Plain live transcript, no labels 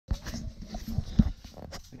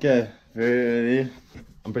Okay, very early.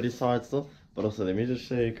 I'm pretty tired still, but also let me just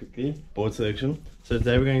show you quickly board selection. So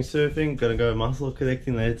today we're going surfing, gonna go mussel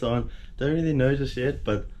collecting later on. Don't really know just yet,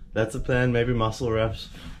 but that's the plan. Maybe mussel wraps.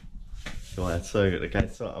 Oh, that's so good. Okay,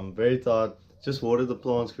 so I'm very tired. Just watered the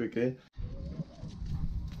plants quickly.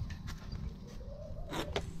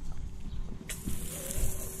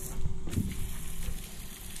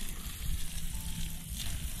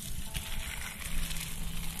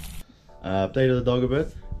 Updated the dog a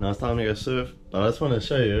bit. Now it's time to go surf, but I just want to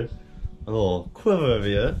show you a little quiver over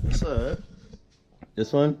here. So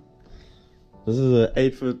this one, this is an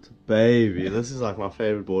 8-foot baby. This is like my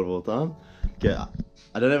favorite board of all time. Okay,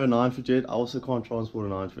 I don't have a 9-foot yet. I also can't transport a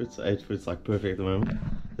 9-foot, so 8-foot's like perfect at the moment.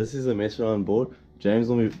 This is a mess around board. James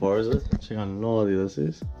normally borrows it. Check how gnarly this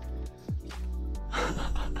is.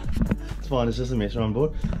 It's fine, it's just a mess around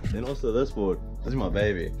board. Then also this board, this is my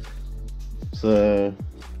baby. So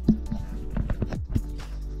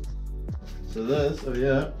this over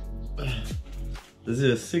here, this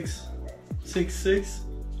is a 6'6".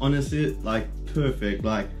 Honestly, like perfect,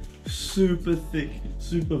 like super thick,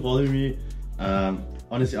 super volumey.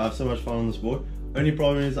 Honestly, I have so much fun on this board. Only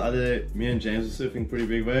problem is the other day, me and James were surfing pretty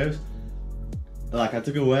big waves. Like I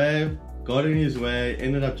took a wave, got in his way,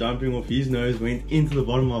 ended up jumping off his nose, went into the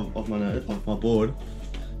bottom of my board.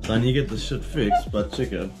 So I need to get this shit fixed, but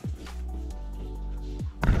check it.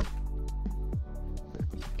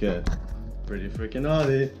 Okay. Pretty freaking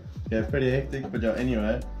gnarly. Yeah, pretty hectic, but yeah,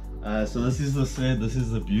 anyway. So this is the set, this is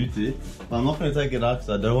the beauty. But I'm not going to take it out because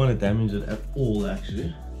I don't want to damage it at all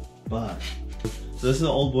actually. But, so this is an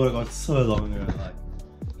old board I got so long ago, like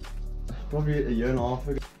probably a year and a half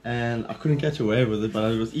ago. And I couldn't catch a wave with it,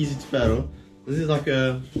 but it was easy to paddle. This is like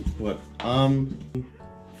a, what, 5'8".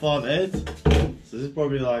 So this is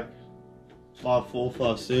probably like 5'4",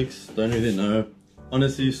 5'6", don't really know.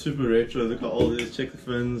 Honestly, super retro, look how old it is, check the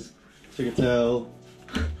fins. Check a tail.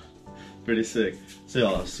 Pretty sick. So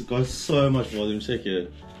yeah, it's got so much volume, check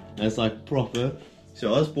it. And it's like proper.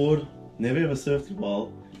 So I was bored, never ever surfed a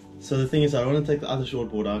while. So the thing is, I don't want to take the other short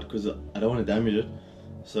board out because I don't want to damage it.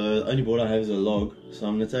 So the only board I have is a log. So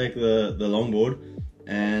I'm going to take the long board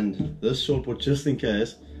and this short board just in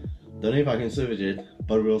case. Don't know if I can surf it yet,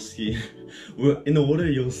 but we'll see. In the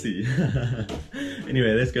water, you'll see.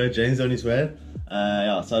 Anyway, let's go. James on his way.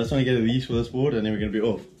 Yeah, so I just want to get a leash for this board and then we're going to be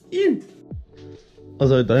off.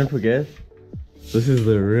 Also, don't forget, this is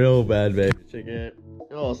the real bad baby. Check it.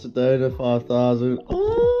 Oh, Sedona 5000.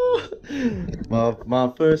 Oh,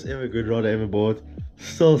 my first ever good rod I ever bought.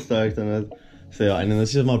 So stoked on it. So yeah, and then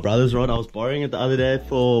this is my brother's rod. I was borrowing it the other day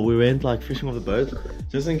for we went like fishing off the boat,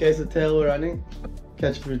 just in case the tail were running.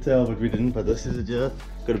 Catch a few tail, but we didn't. But this is it, yeah.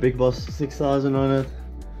 Got a Big Boss 6000 on it.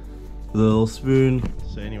 The little spoon.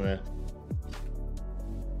 So anyway.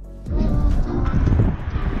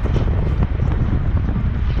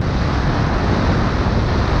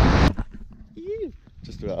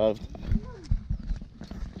 Just arrived.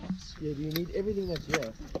 Yeah, do you need everything that's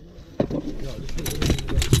here? No, just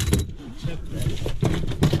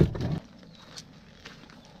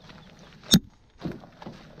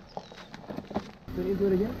Can you do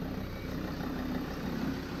it again?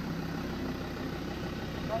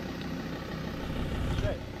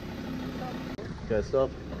 Okay, stop.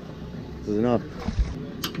 This is enough.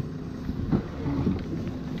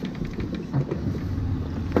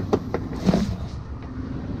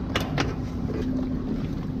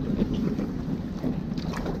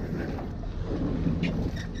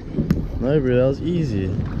 No bro, that was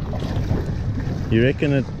easy. You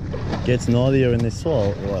reckon it gets gnarlier in this swell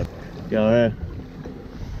or what? Go there.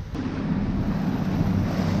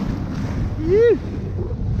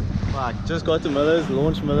 Like, just got to Miller's,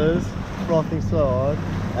 launched Miller's, frothing so hard.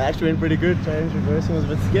 It actually went pretty good. James reversing was a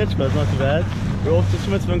bit sketch, but it's not too bad. We're off to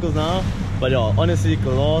Schmitzwinkel's now. But yeah, honestly,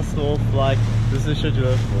 glassed off, like, this is shit you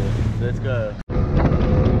live for. Let's go.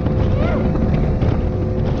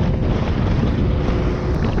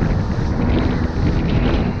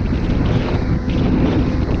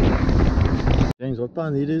 James, what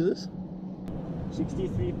pound leader is this?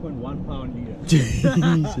 63.1 pound leader.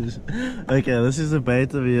 Jesus. Okay, this is a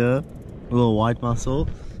bait over here. A little white mussel.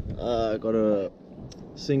 Got a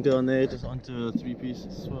sinker on there, just onto a 3-piece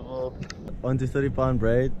swivel. Onto 30-pound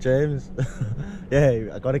braid. James. Yeah,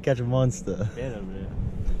 I gotta catch a monster. Better, man.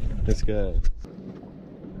 Let's go.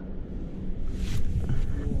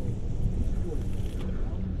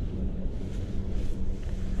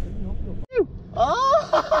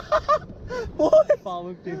 Oh! Boy!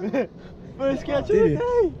 First catch of the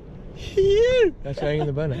day! Here! That's hanging in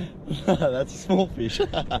the boner. That's a small fish.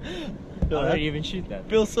 How do you even shoot that?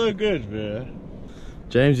 Feels so good, bro.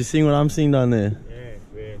 James, you seeing what I'm seeing down there? Yeah,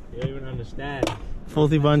 weird. understand.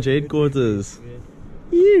 Filthy Bunch headquarters.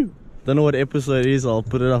 Ew. Don't know what episode it is, I'll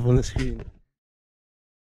put it up on the screen.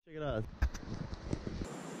 Check it out.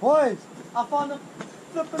 Boys, I found a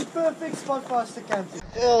flippin' perfect spot for us to camp to.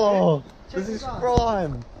 Oh, this is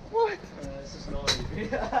prime. What? This is naughty.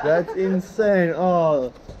 That's insane.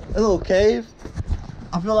 Oh, a little cave.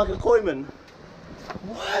 I feel like a koiman.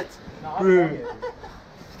 What? Bro.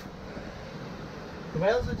 The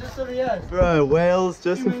whales are just over here. Bro, whales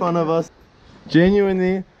just in front of us.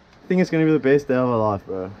 Genuinely, I think it's gonna be the best day of our life,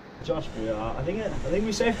 bro. Josh, bro, I think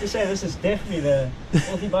we're safe to say this is definitely the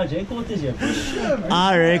Filthy Bunch headquarters here. For sure, bro.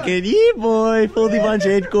 I reckon, yeah, boy, Filthy Bunch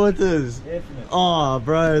headquarters. Definitely. Oh,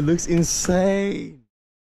 bro, it looks insane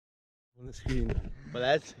on the screen. But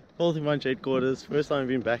that's Filthy Bunch headquarters. First time I've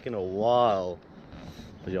been back in a while.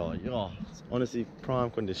 But yeah, it's honestly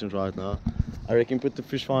prime conditions right now. I reckon put the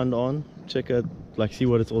fish finder on, check it, like see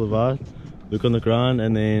what it's all about, look on the ground,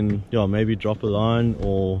 and then yeah, maybe drop a line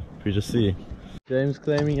or we just see. James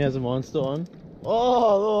claiming he has a monster on.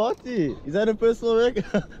 Oh, little hottie! Is that a personal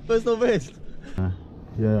personal best? Yeah.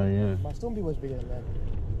 My Stormby was bigger than that.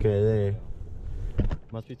 Okay, there.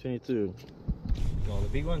 Must be 22. No, the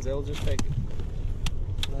big ones, they'll just take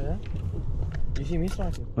Oh yeah? You see me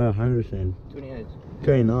striking? Oh, 100%. 28.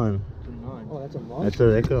 29. 29. Oh, that's a monster. That's a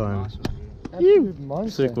record one. Nice one, bro. Absolute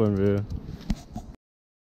monster. Sick one, bro.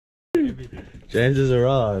 James has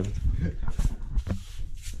arrived.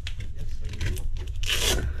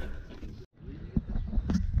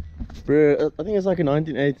 Bro, I think it's like a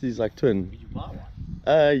 1980s like twin. Did you buy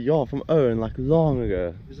one? Yeah, from Owen, like long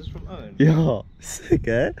ago. Is this from Owen? Yeah, sick,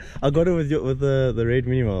 eh? I got it with the red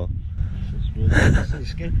minimal. This is a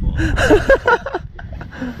skateboard.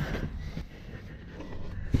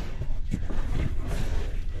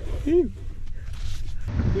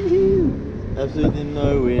 Absolutely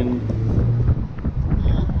no wind.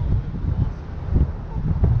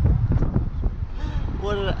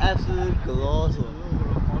 What an absolute colossal.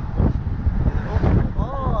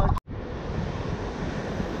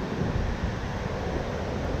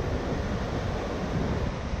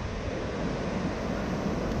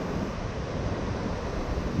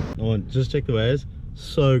 Oh, just check the waves.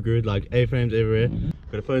 So good, like A-frames everywhere.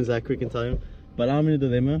 Got a phone's that quick in time. But I'm in a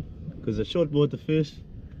dilemma because a short board to fish.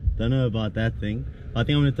 Don't know about that thing. I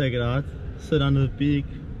think I'm gonna take it out, sit under the peak,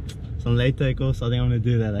 some late takeoffs. I think I'm gonna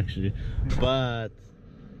do that actually. But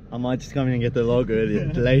I might just come in and get the log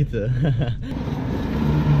earlier, later.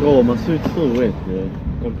 Oh, my suit's still wet, bro.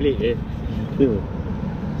 Completely. Still.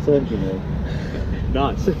 Soaking, man.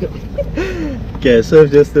 Nice. Okay, I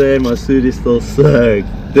surfed yesterday, my suit is still soaked.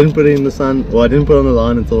 Didn't put it in the sun, well I didn't put it on the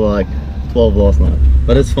line until like 12 last night.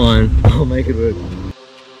 But it's fine, I'll make it work.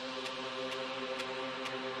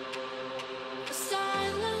 The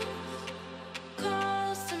silence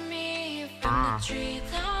calls to me from the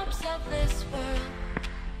treetops of this world.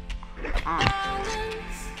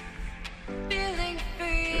 Balance, feeling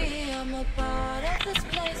free, I'm a part of this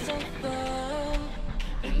place of love.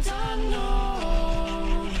 And I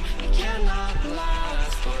know it cannot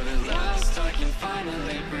last, but at last I can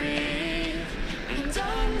finally breathe. And I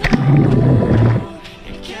know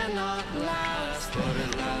it cannot last, but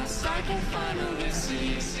at last I can finally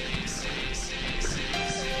see.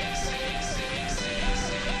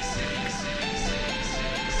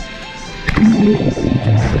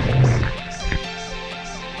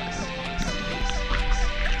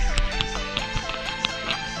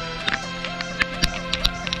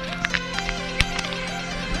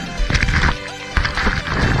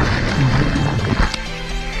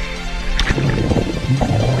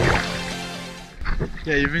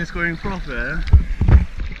 Yeah, you've been scoring proper, eh?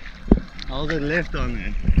 How's it left on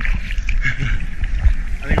there?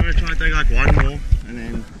 I think I'm gonna try and take like one more and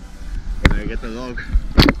then get the log.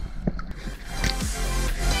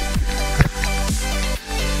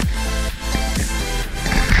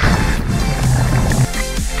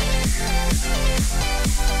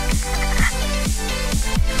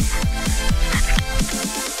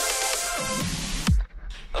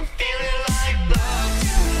 I'm feeling like love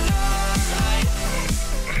tonight.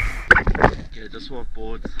 Yeah, just swap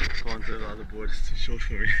boards. Can't do the other board, it's too short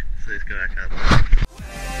for me. So let's go back out.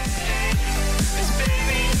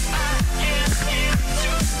 Baby, I can't seem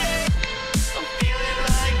to stay. I'm feeling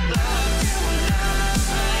like love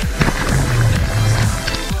tonight.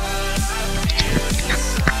 What I feel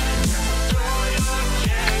inside. Throw your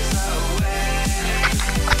cares away.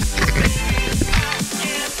 Baby, I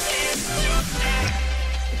can't seem to stay.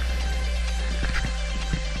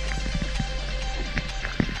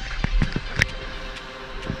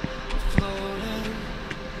 Floating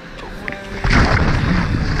away.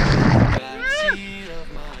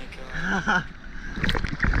 Haha.